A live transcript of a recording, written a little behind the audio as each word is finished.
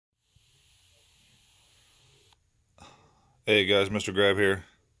Hey guys, Mr. Grab here.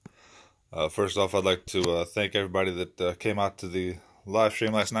 First off, I'd like to thank everybody that came out to the live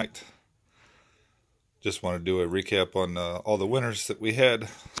stream last night. Just want to do a recap on all the winners that we had.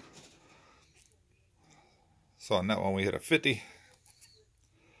 So on that one, we hit a 50,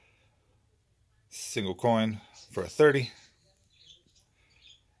 single coin for a 30,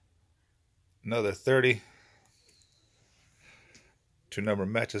 another 30, two number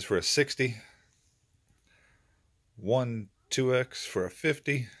matches for a 60, one 2x for a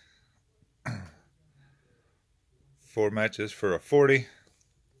 50, four matches for a 40,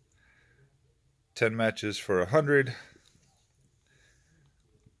 10 matches for a 100.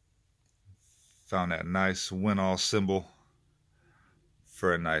 Found that nice win all symbol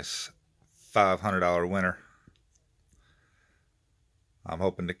for a nice $500 winner. I'm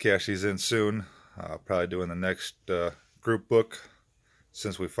hoping to cash these in soon. Probably doing the next group book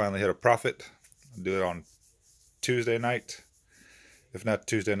since we finally hit a profit. I'll do it on Tuesday night. If not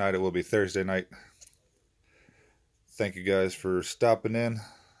Tuesday night, it will be Thursday night. Thank you guys for stopping in.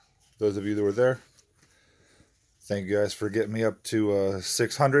 Those of you that were there. Thank you guys for getting me up to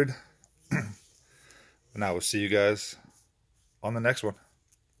 600. And I will see you guys on the next one.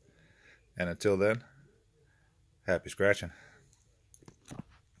 And until then, happy scratching.